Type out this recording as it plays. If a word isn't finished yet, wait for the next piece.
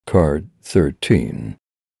Card 13.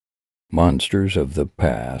 Monsters of the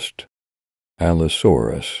Past.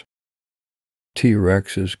 Allosaurus.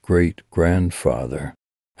 T-Rex's great-grandfather.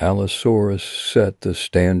 Allosaurus set the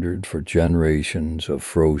standard for generations of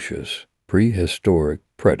ferocious, prehistoric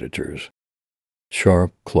predators.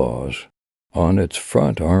 Sharp claws. On its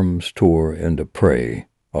front arms tore into prey,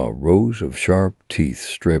 while rows of sharp teeth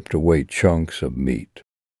stripped away chunks of meat.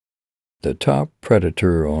 The top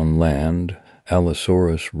predator on land,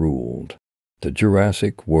 Allosaurus ruled the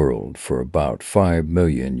Jurassic world for about 5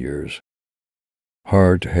 million years.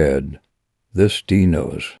 Hard head. This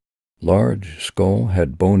dino's large skull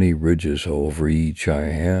had bony ridges over each eye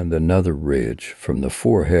and another ridge from the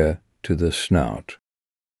forehead to the snout.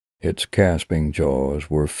 Its gasping jaws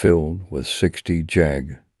were filled with 60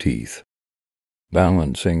 jagged teeth.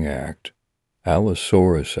 Balancing act.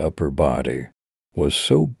 Allosaurus' upper body was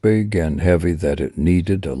so big and heavy that it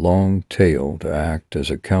needed a long tail to act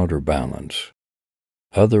as a counterbalance.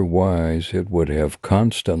 Otherwise, it would have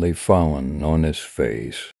constantly fallen on its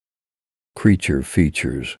face. Creature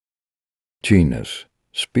features. Genus,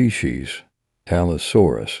 species,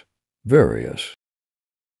 Allosaurus, various.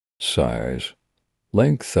 Size,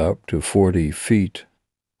 length up to 40 feet,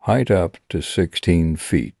 height up to 16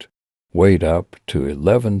 feet, weight up to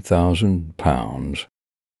 11,000 pounds.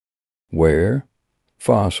 Where?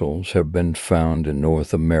 Fossils have been found in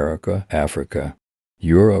North America, Africa,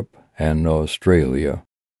 Europe, and Australia.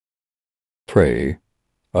 Prey,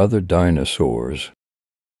 other dinosaurs.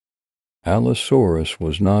 Allosaurus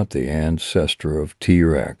was not the ancestor of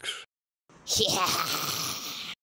T-Rex. Yeah.